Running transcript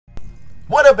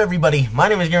What up, everybody? My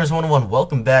name is Gamers101.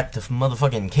 Welcome back to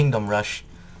motherfucking Kingdom Rush.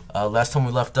 Last time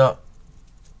we left up,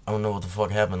 I don't know what the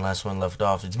fuck happened last one left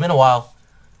off. It's been a while,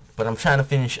 but I'm trying to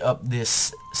finish up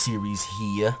this series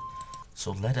here.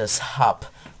 So let us hop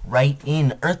right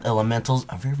in. Earth elementals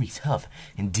are very tough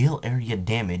and deal area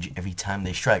damage every time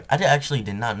they strike. I actually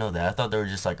did not know that. I thought they were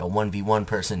just like a 1v1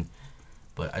 person,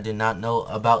 but I did not know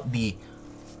about the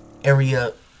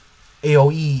area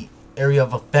AoE. Area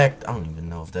of effect. I don't even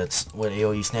know if that's what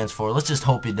AoE stands for. Let's just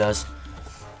hope it does.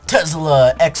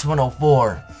 Tesla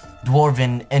X104.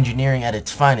 Dwarven engineering at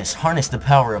its finest. Harness the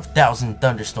power of 1,000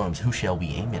 thunderstorms. Who shall we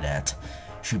aim it at?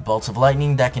 Shoot bolts of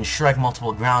lightning that can strike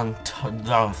multiple ground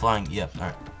flying. Yep,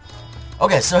 alright.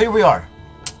 Okay, so here we are.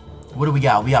 What do we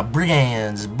got? We got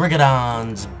brigands,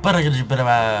 brigadons,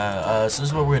 so this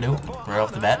is what we're gonna do right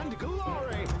off the bat.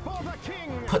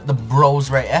 Put the bros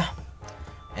right there.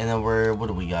 And then what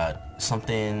do we got?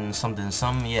 Something,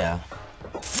 yeah.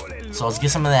 So let's get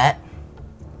some of that.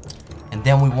 And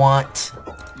then we want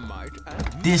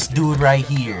this dude right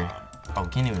here. Oh, we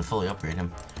can't even fully upgrade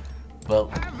him. But,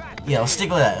 yeah, let's stick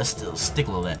with that.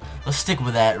 Let's stick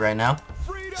with that right now.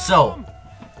 So,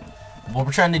 what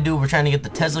we're trying to do, we're trying to get the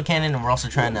Tesla cannon, and we're also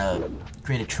trying to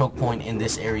create a choke point in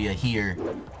this area here.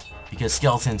 Because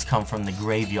skeletons come from the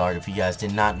graveyard, if you guys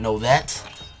did not know that.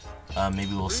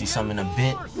 Maybe we'll see some in a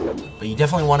bit. But you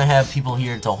definitely want to have people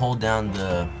here to hold down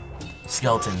the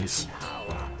skeletons.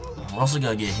 We're also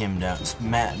going to get him down.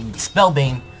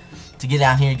 Spellbane to get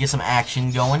down here and get some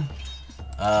action going.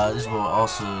 This will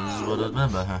also... we're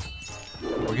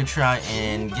going to try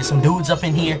and get some dudes up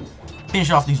in here. Finish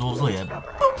off these wolves. Look at that.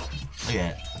 Look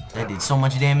at that. That did so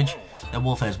much damage. That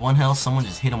wolf has 1 health. Someone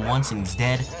just hit him once and he's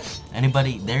dead.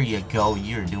 Anybody? There you go.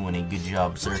 You're doing a good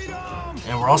job, sir.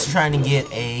 And we're also trying to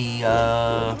get a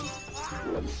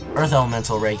Earth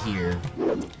Elemental right here.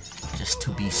 Just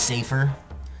to be safer.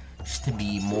 Just to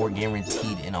be more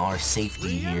guaranteed in our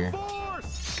safety here.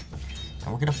 And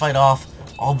we're going to fight off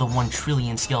all the 1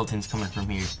 trillion skeletons coming from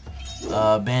here.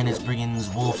 Bandits, brigands,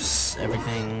 wolves,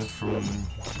 everything from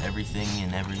everything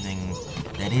and everything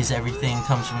that is everything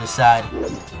comes from the side.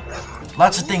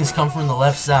 Lots of things come from the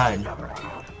left side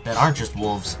that aren't just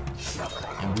wolves,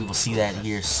 and we will see that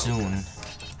here soon.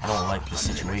 I don't like the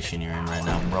situation you're in right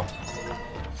now, bro.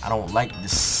 I don't like the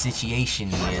situation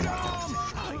you're in.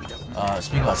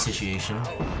 Speaking about situation,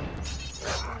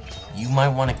 you might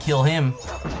want to kill him.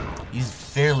 He's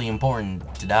fairly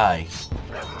important to die.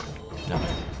 No.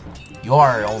 You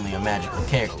are only a magical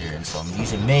character, and so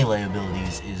using melee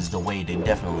abilities is the way to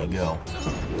definitely go.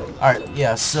 Alright,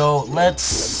 yeah, so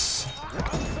let's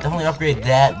definitely upgrade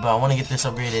that, but I want to get this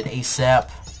upgraded ASAP.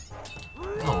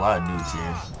 There's a lot of dudes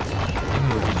here.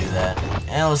 Maybe we can do that.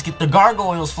 And let's get the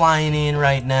gargoyles flying in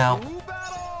right now.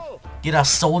 Get our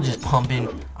soldiers pumping.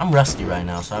 I'm rusty right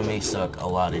now, so I may suck a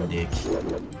lot of dick.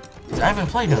 Because I haven't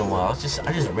played in a while. I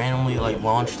just randomly like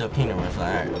launched up Kingdom Rush.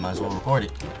 Alright, I might as well record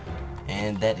it.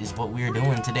 And that is what we're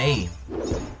doing today.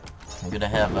 I'm gonna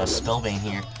have a Spellbane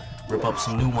here. Rip up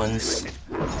some new ones.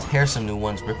 Tear some new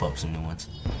ones. Rip up some new ones.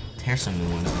 Tear some new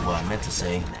ones is what I meant to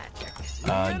say.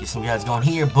 Get some guys going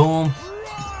here. Boom.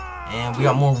 And we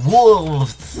got more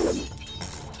wolves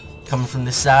coming from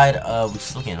this side. We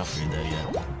still can't upgrade that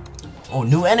yet. Oh,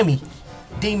 new enemy.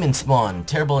 Demon spawn.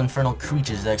 Terrible infernal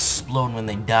creatures that explode when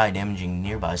they die, damaging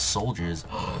nearby soldiers.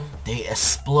 They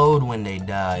explode when they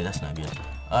die. That's not good.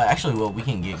 Actually, what we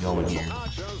can get going here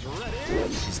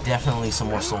is definitely some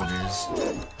more soldiers,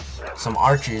 some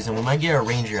archers, and we might get a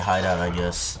ranger hideout, I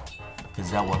guess,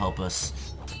 because that will help us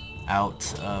out.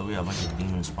 We have a bunch of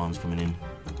demon spawns coming in.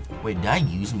 Wait, did I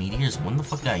use meteors? When the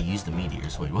fuck did I use the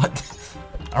meteors? Wait, what?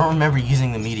 I don't remember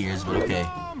using the meteors, but okay.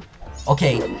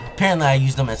 Okay, apparently I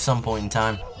used them at some point in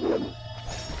time.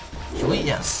 Should we?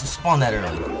 Yes, spawn that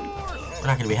early. We're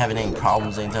not going to be having any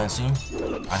problems anytime soon,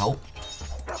 I hope.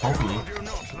 Hopefully.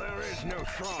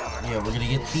 Yeah, we're gonna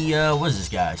get the, what is this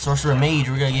guy? Sorcerer Mage,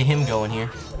 we're gonna get him going here.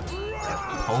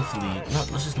 Hopefully. No,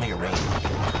 let's just make it rain.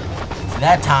 So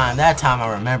that time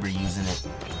I remember using it.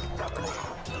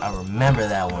 I remember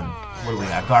that one. What do we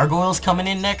got? Gargoyles coming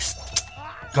in next?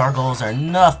 Gargoyles are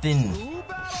nothing.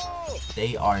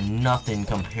 They are nothing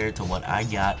compared to what I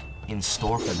got in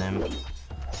store for them.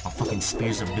 My fucking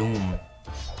Spears of Doom.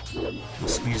 The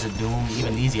Spears of Doom,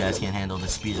 even these guys can't handle the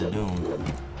Spears of Doom.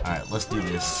 Alright, let's do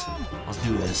this. Let's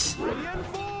do this.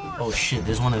 Oh shit,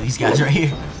 there's one of these guys right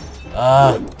here.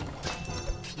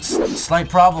 Slight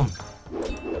problem.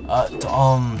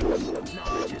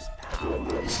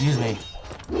 Excuse me.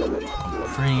 I'm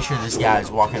pretty sure this guy's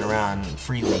walking around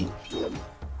freely.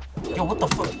 Yo, what the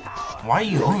fuck? Why are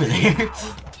you over there?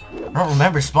 I don't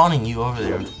remember spawning you over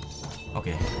there.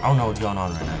 Okay, I don't know what's going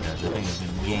on right now, guys. I think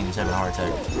the game is having a heart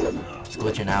attack. It's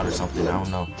glitching out or something. I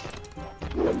don't know.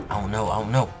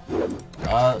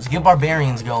 Let's get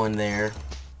barbarians going there.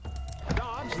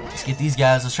 Let's get these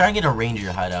guys. Let's try and get a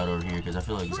ranger hideout over here because I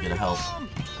feel like it's gonna help.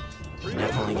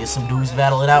 Definitely get some dudes to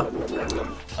battle it out.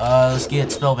 Let's get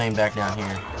Spellbane back down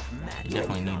here. You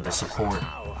definitely need the support.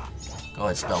 Go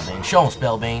ahead, Spellbane. Show him,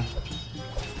 Spellbane.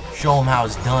 Show him how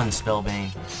it's done,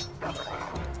 Spellbane.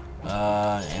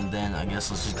 And then I guess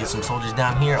let's just get some soldiers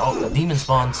down here. Oh, demon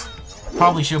spawns.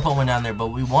 Probably should have put one down there, but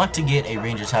we want to get a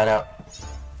ranger's hideout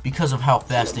because of how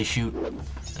fast they shoot.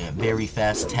 They have very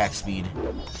fast attack speed,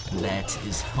 and that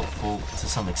is helpful to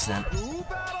some extent.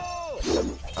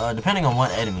 Depending on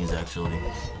what enemies, actually.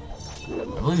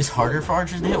 I believe it's harder for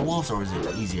archers to hit wolves, or is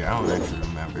it easier? I don't actually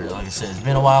remember. Like I said, it's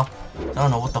been a while. I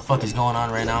don't know what the fuck is going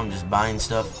on right now. I'm just buying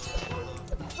stuff.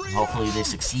 Hopefully they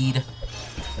succeed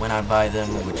when I buy them,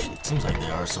 which it seems like they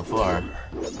are so far.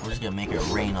 We're just gonna make it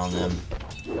rain on them.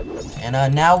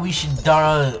 And now we should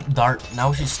start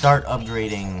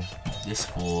upgrading this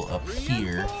fool up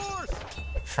here.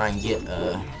 Try and get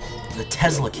the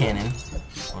Tesla cannon.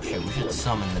 Oh shit, we should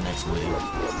summon the next wave.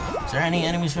 Is there any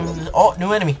enemies from this? Oh,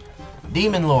 new enemy!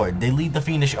 Demon Lord. They lead the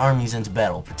fiendish armies into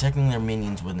battle, protecting their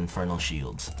minions with infernal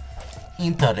shields.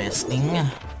 Interesting.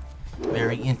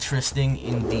 Very interesting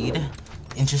indeed.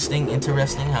 Interesting,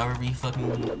 however you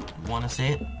fucking want to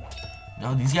say it.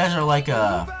 No, these guys are like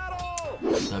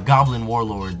the goblin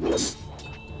warlords.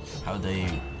 How they...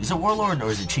 Is it warlord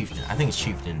or is it chieftain? I think it's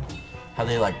chieftain. How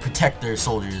they like protect their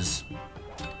soldiers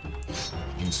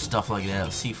and stuff like that.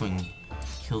 Let's see if we can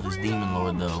kill this demon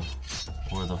lord though.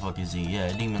 Where the fuck is he?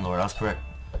 Yeah, demon lord, I was correct.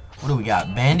 What do we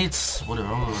got? Bandits? What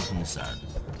are from this side?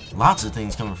 Lots of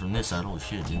things coming from this side. Holy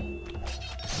shit, dude.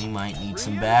 We might need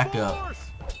some backup.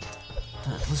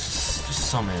 Let's just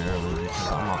summon it early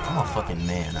because I'm a fucking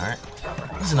man, alright?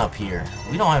 Listen up here.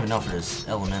 We don't have enough for this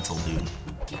elemental dude.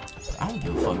 I don't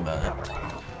give a fuck about that.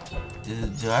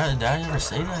 Did I ever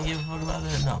say that I give a fuck about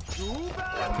that? No.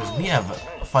 Because we have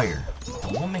fire.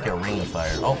 And we'll make a rain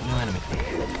fire. Oh, new enemy.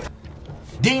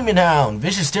 Demon Hound!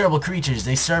 Vicious, terrible creatures.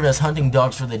 They serve as hunting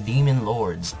dogs for the demon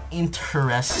lords.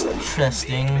 Interesting. We're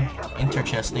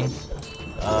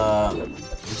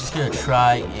just gonna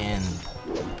try and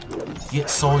get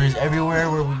soldiers everywhere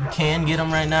where we can get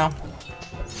them right now.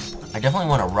 I definitely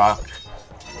want to rock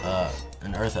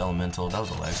an earth elemental. That was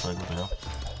a lag spike, what the hell?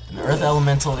 An earth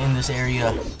elemental in this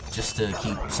area just to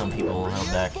keep some people held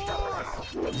back.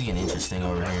 This is getting interesting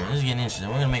over here. This is getting interesting.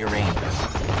 We're gonna make it rain.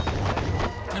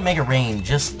 We're gonna make it rain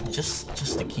just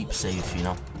to keep safe, you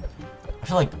know. I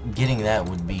feel like getting that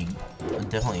would be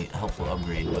definitely a helpful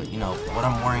upgrade, but you know what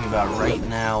I'm worrying about right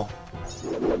now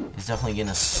is definitely getting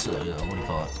a what do you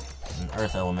call it? An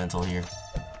earth elemental here.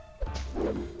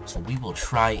 So we will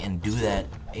try and do that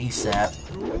ASAP.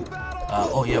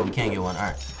 Oh yeah, we can get one.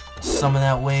 Alright. Summon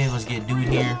that wave. Let's get dude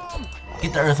here.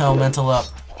 Get the earth elemental up.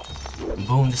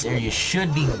 Boom, this area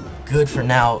should be good for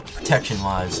now,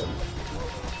 protection-wise.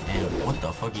 And what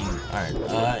the fuck are you... Alright,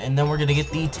 and then we're gonna get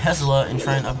the Tesla and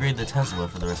try and upgrade the Tesla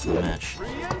for the rest of the match.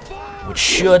 Which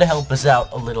should help us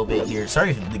out a little bit here.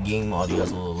 Sorry if the game audio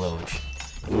is a little low, which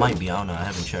it might be, I don't know, I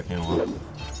haven't checked in a while.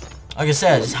 Like I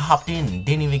said, I just hopped in,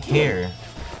 didn't even care.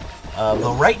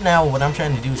 But right now, what I'm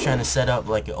trying to do is trying to set up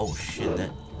like... Oh shit,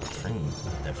 that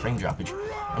frame droppage.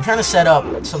 I'm trying to set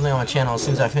up something on my channel as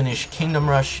soon as I finish Kingdom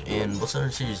Rush and what's the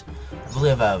other series? I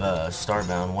believe I have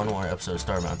Starbound, one more episode of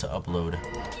Starbound to upload.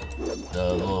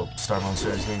 The little Starbound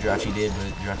series me and Jirachi did,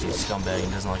 but Jirachi's a scumbag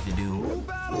and doesn't like to do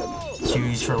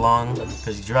series for long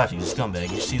because Jirachi's a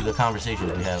scumbag. You see the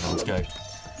conversations we have on Skype.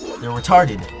 They're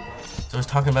retarded. So I was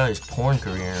talking about his porn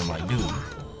career and I'm like, dude,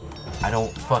 I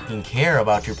don't fucking care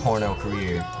about your porno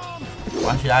career.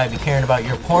 Why should I be caring about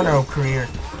your porno career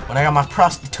when I got my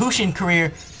prostitution career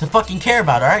to fucking care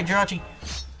about, alright, Jirachi?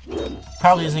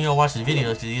 Probably isn't gonna watch his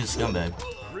videos because he's a scumbag.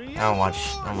 I don't watch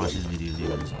his videos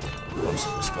either. I'm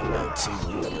such a scumbag too,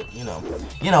 but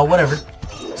you know, whatever.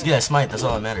 Let's get that smite, that's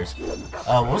all that matters.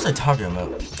 What was I talking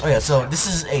about? Oh yeah, so this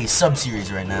is a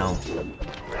sub-series right now.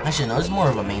 Actually, no, this is more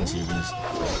of a main series.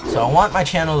 So I want my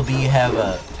channel to have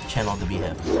I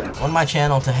want my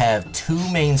channel to have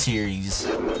 2 main series,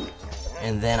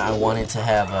 and then I want it to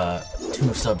have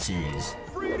 2 sub-series.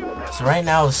 So right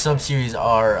now the sub-series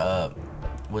are,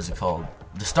 what's it called?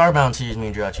 The Starbound series me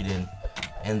and Jirachi did,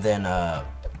 and then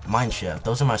Mineshaft.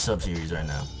 Those are my sub-series right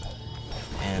now.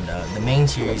 And the main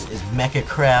series is Mecha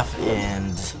Craft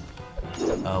and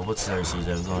what's the other series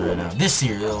that we're going right now? This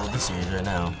series right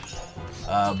now.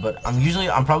 But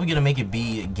I'm probably gonna make it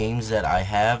be games that I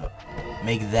have,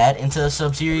 make that into a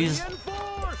sub-series,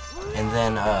 And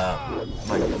then,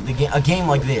 like, a game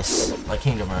like this, like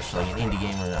Kingdom Rush, like an indie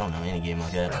game, or I don't know, any game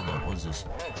like that. What is this?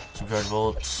 Supercharged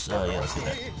Bolts? Yeah, let's get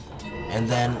that. And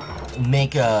then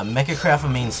make Mechacraft a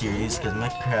main series, because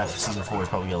Mechacraft Season 4 is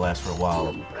probably going to last for a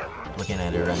while, looking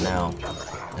at it right now.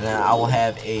 And then I will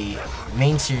have a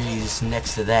main series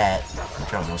next to that,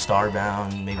 which I don't know,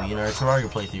 Starbound, maybe another Terraria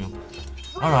playthrough.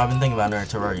 I don't know, I've been thinking about another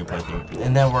Terraria playthrough.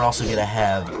 And then we're also going to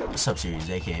have a sub-series,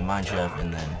 aka Mineshaft,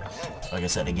 and then, like I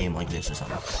said, a game like this or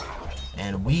something.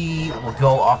 And we will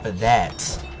go off of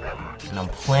that. And I'm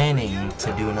planning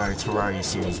to do another Terraria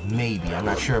series, maybe. I'm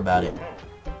not sure about it.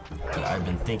 But I've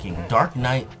been thinking, Dark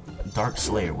Knight, Dark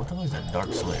Slayer. What the hell is that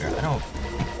Dark Slayer? I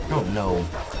don't know.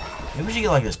 Maybe we should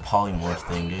get like this polymorph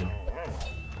thing, dude.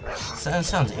 That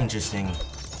sounds interesting.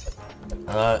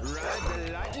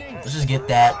 Let's just get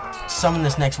that. Summon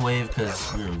this next wave,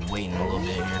 because we're waiting a little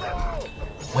bit here.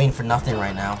 Waiting for nothing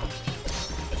right now.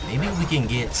 Maybe we can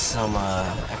get some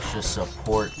extra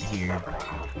support here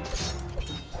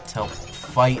to help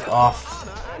fight off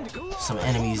some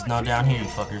enemies. Not down here, you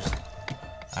fuckers.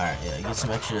 Alright, yeah, get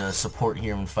some extra support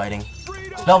here when fighting.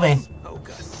 Spellbane!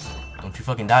 Don't you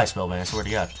fucking die, Spellbane, I swear to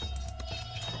God.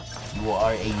 You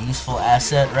are a useful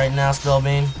asset right now,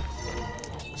 Spellbane.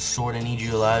 Sorta need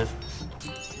you alive.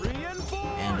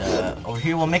 And over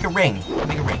here we'll make a ring.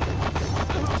 Make a ring.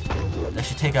 That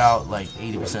should take out like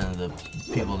 80% of the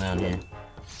people down here.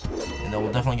 And then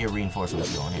we'll definitely get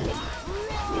reinforcements going here.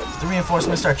 The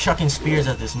reinforcements start chucking spears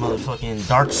at this motherfucking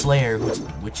Dark Slayer,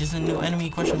 which is a new enemy,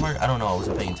 question mark? I don't know, I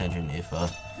wasn't paying attention if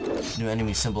new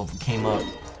enemy symbol came up.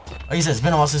 Like I said, it's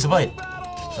been a while since I played, so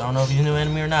I don't know if he's a new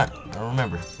enemy or not. I don't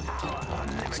remember.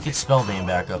 Let's get Spellbane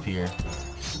back up here.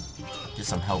 Get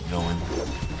some help going.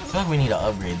 I feel like we need to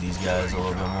upgrade these guys a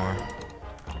little bit more.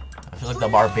 I feel like the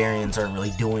barbarians aren't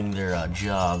really doing their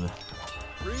job.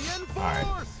 Alright.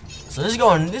 So this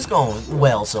is going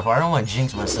well so far. I don't want to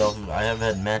jinx myself. I have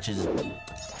had matches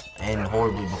end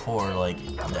horribly before, like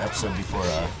the episode before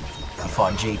we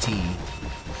fought JT,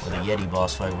 or the Yeti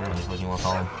boss fight, whatever the fuck you want to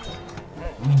call him.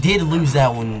 We did lose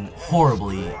that one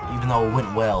horribly, even though it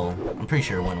went well. I'm pretty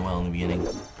sure it went well in the beginning.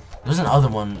 There's another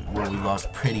one where we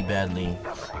lost pretty badly.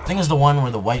 I think it's the one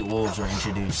where the White Wolves were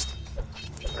introduced.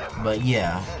 But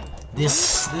yeah, we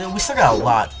still got a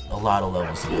lot of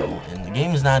levels to go, and the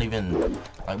game is not even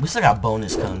like, we still got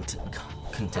bonus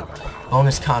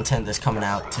content that's coming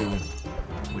out too,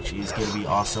 which is gonna be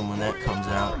awesome when that comes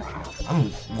out.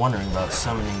 I'm wondering about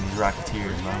summoning these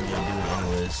Rocketeers, but I'm gonna do it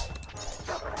anyways,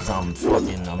 because I'm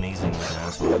fucking amazing with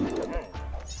that. So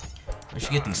we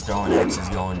should get these throwing axes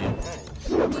going, dude.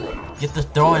 Get the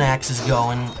throwing axes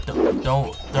going.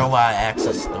 Don't throw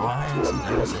axes. Throw axes?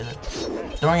 Did I say that?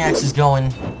 Throwing axes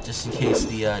going, just in case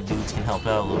the dudes can help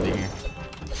out a little bit here.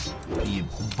 The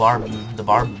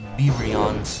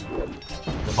Barbarians.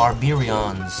 The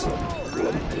Barbarians.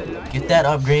 Get that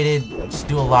upgraded. Just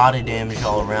do a lot of damage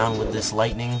all around with this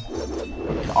lightning.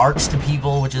 It arcs to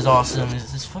people, which is awesome.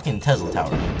 It's this fucking Tesla tower,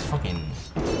 dude. It's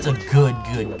a good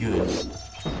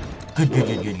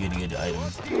item.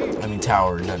 I mean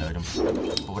tower, not item.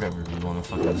 Or whatever you want to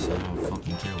fucking say. I don't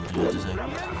fucking care what you have to say.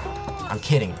 I'm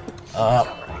kidding.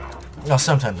 No,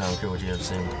 sometimes I don't care what you have to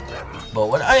say. But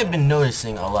what I have been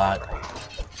noticing a lot,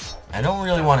 I don't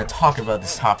really want to talk about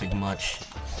this topic much,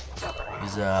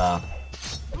 is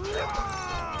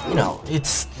you know,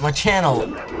 it's my channel,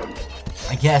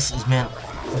 I guess, is meant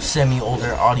for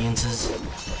semi-older audiences.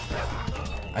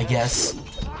 I guess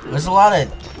there's a lot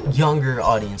of younger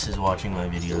audiences watching my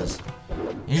videos.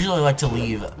 I usually like to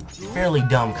leave fairly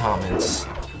dumb comments,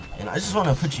 and I just want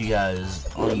to put you guys,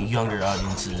 all you younger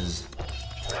audiences,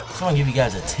 I just want to give you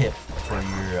guys a tip for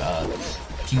your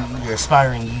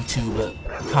aspiring YouTube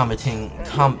commenting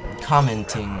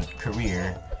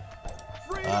career.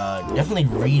 Definitely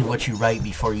read what you write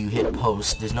before you hit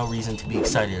post. There's no reason to be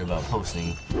excited about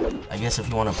posting. I guess if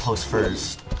you want to post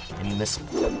first and you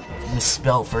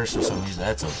misspell first for some reason,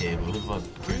 that's okay, but who the fuck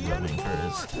cares about being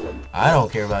first? I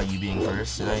don't care about you being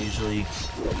first, and I usually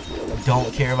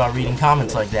don't care about reading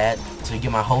comments like that, so you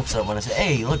get my hopes up when I say,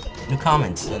 hey, look, new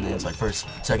comments, and then it's like first,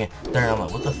 second, third, I'm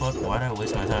like, what the fuck, why did I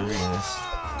waste my time reading this?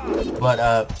 But,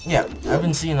 yeah, I've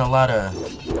been seeing a lot of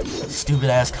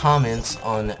stupid-ass comments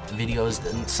on videos,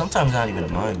 and sometimes not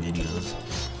even my videos.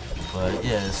 But,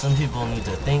 yeah, some people need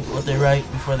to think what they write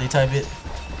before they type it.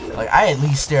 Like, I at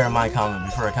least stare at my comment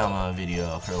before I comment on a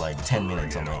video for, like, 10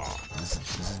 minutes. I'm like, does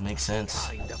this make sense?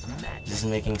 Is this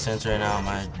making sense right now? Am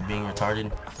I being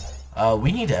retarded?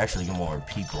 We need to actually get more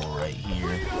people right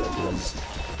here, because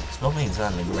Spellbane's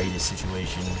not in the greatest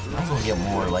situation. Might as well get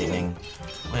more lightning.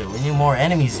 Wait, we need more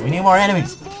enemies. We need more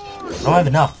enemies. I don't have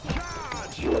enough.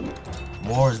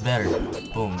 More is better.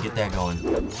 Boom, get that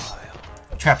going.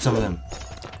 Trap some of them.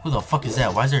 Who the fuck is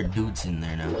that? Why is there dudes in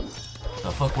there now?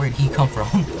 The fuck, where'd he come from?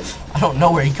 I don't know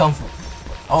where he come from.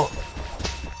 Oh.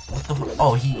 What the fuck?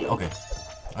 Oh, he, okay.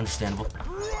 Understandable.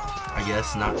 I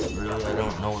guess, not really. I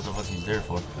don't know what the fuck he's there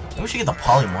for. Maybe we should get the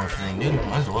polymorph thing, dude.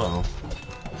 Might as well.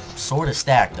 Sorta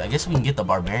stacked. I guess we can get the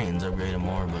barbarians upgraded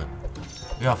more, but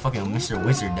we got fucking Mr.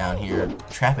 Wizard down here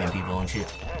trapping people and shit.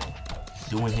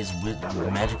 Doing his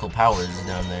magical powers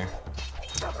down there.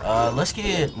 Let's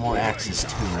get more axes too.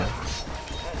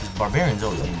 Because barbarians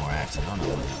always need more axes. I don't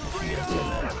know if you guys do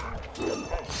that.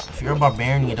 If you're a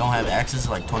barbarian and you don't have axes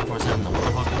like 24/7, then what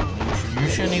the fuck? You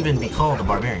shouldn't even be called a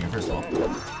barbarian, first of all.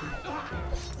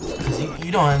 Because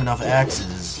you don't have enough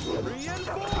axes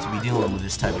to be dealing with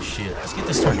this type of shit. Let's get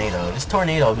this tornado. This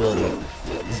tornado ability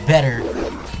is better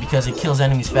because it kills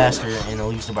enemies faster and it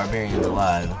leaves the barbarians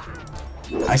alive.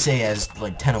 I say as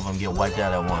like 10 of them get wiped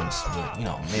out at once, but you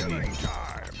know, maybe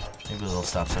they'll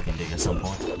stop sucking dick at some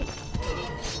point.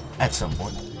 At some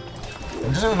point.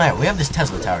 It doesn't matter. We have this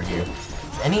Tesla tower here.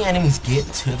 If any enemies get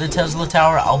to the Tesla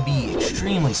tower, I'll be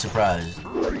extremely surprised.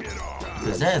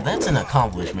 Because that's an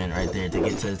accomplishment right there to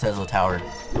get to the Tesla tower.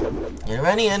 And if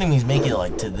any enemies make it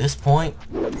like to this point,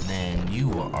 then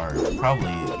you are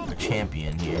probably a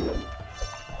champion here.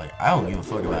 Like, I don't give a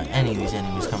fuck about any of these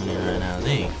enemies coming in right now.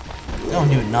 They don't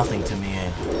do nothing to me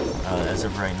as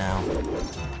of right now.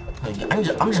 Like, I'm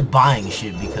just buying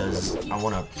shit because I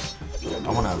wanna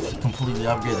completely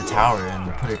upgrade the tower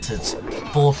and put it to its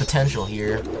full potential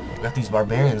here. We got these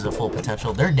barbarians at full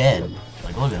potential. They're dead.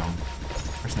 Like, look at them.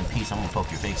 Rest in peace. I'm gonna poke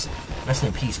your face. Rest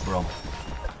in peace, bro.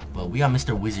 But we got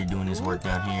Mr. Wizard doing his work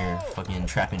down here, fucking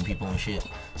trapping people and shit,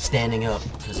 standing up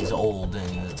because he's old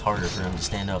and it's harder for him to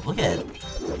stand up. Look at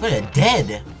it,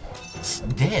 dead. It's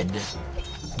dead.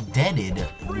 Deaded.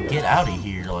 Get out of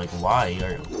here. Like, why?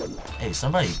 Hey,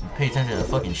 somebody pay attention to the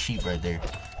fucking sheep right there.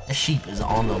 That sheep is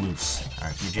on the loose.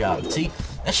 Alright, good job. See,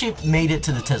 that sheep made it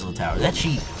to the Tesla tower. That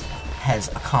sheep has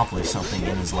accomplished something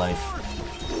in his life.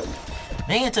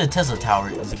 Making it to the Tesla tower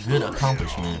is a good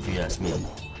accomplishment, if you ask me.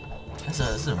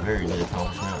 That's a very good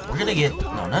accomplishment. We're gonna get...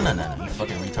 No. You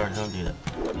fucking retards, don't do that.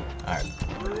 Alright.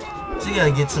 So you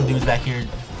gotta get some dudes back here.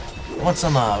 I want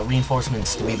some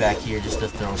reinforcements to be back here just to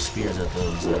throw spears at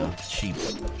those sheep.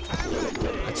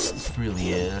 That's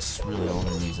really it. That's really the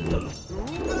only reason.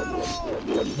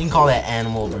 You can call that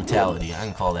animal brutality. I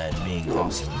can call that being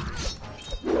awesome.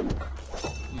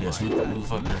 Yes, who the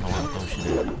fuck doesn't want to throw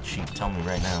shit at sheep? Tell me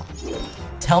right now.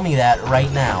 Tell me that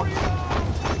right now.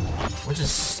 We're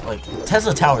just, like,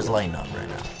 Tesla Tower is lighting up right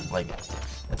now. Like,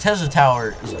 the Tesla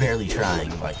Tower is barely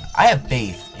trying. Like, I have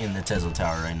faith in the Tesla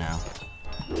Tower right now.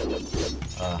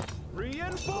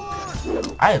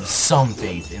 I have some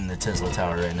faith in the Tesla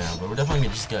Tower right now, but we're definitely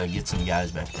just gonna get some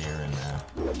guys back there and,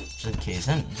 just in case.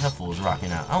 That fool's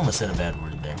rocking out. I almost said a bad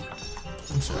word there.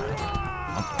 I'm sorry.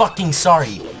 I'm fucking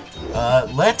sorry.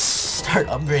 Let's start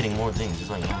upgrading more things. It's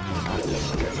like,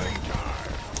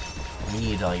 we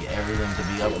need, like, everything to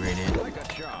be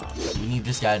upgraded. We need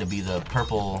this guy to be the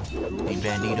purple, the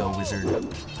Bandito Wizard.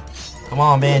 Come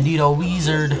on, Bandito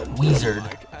Wizard.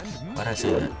 Why'd I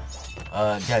say that?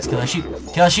 Guys, kill that sheep.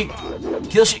 Kill that sheep.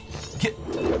 Kill sheep.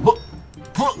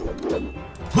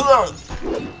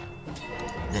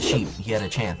 The sheep, he had a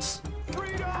chance.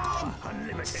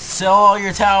 Sell all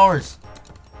your towers.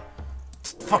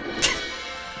 Fuck.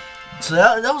 So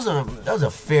that was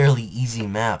a fairly easy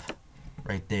map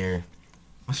right there.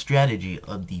 A strategy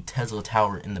of the Tesla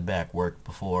Tower in the back worked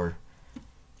before,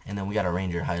 and then we got a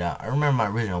Ranger hideout. I remember my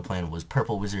original plan was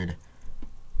Purple Wizard,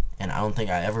 and I don't think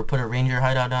I ever put a Ranger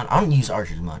hideout down. I don't use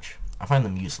archers much. I find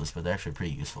them useless, but they're actually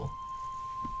pretty useful.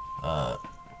 To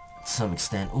some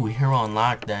extent. Ooh, hero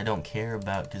unlocked that I don't care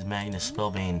about because Magnus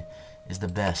Spellbane is the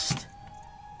best.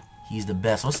 He's the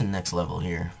best. What's the next level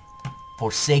here?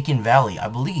 Forsaken Valley, I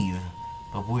believe.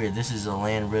 But weird, this is a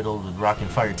land riddled with rock and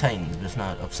fire titans. Let's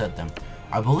not upset them.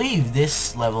 I believe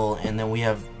this level, and then we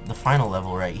have the final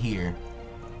level right here.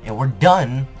 And we're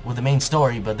done with the main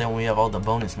story, but then we have all the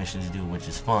bonus missions to do, which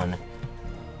is fun.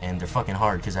 And they're fucking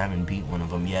hard because I haven't beat one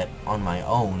of them yet on my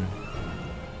own.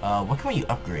 What can we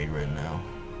upgrade right now?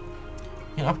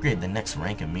 We can upgrade the next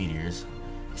rank of meteors.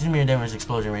 Increases meteor damage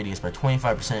explosion radius by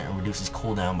 25% and reduces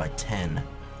cooldown by 10.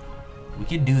 We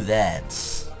could do that.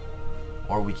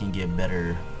 Or we can get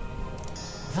better... I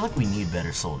feel like we need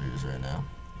better soldiers right now.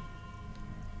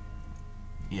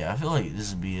 Yeah, I feel like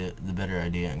this would be the better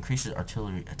idea. Increases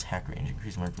artillery attack range.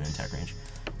 Increase marksman attack range.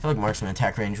 I feel like marksman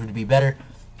attack range would be better.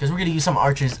 Because we're going to use some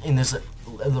archers in this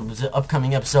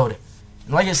upcoming episode.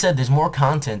 And like I said, there's more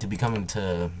content to be coming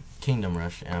to Kingdom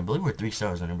Rush. And I believe we're 3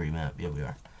 stars on every map. Yeah, we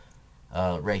are.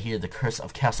 right here, the Curse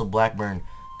of Castle Blackburn,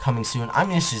 coming soon.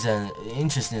 I'm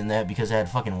interested in that because it had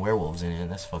fucking werewolves in it.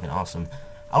 That's fucking awesome.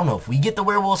 I don't know if we get the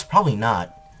werewolves, probably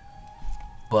not.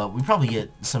 But we probably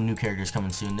get some new characters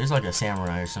coming soon. There's like a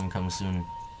samurai or something coming soon.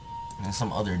 And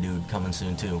some other dude coming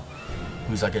soon too.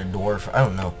 Who's like a dwarf. I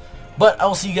don't know. But I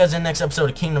will see you guys in the next episode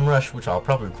of Kingdom Rush, which I'll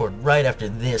probably record right after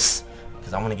this.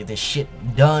 Because I want to get this shit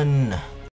done.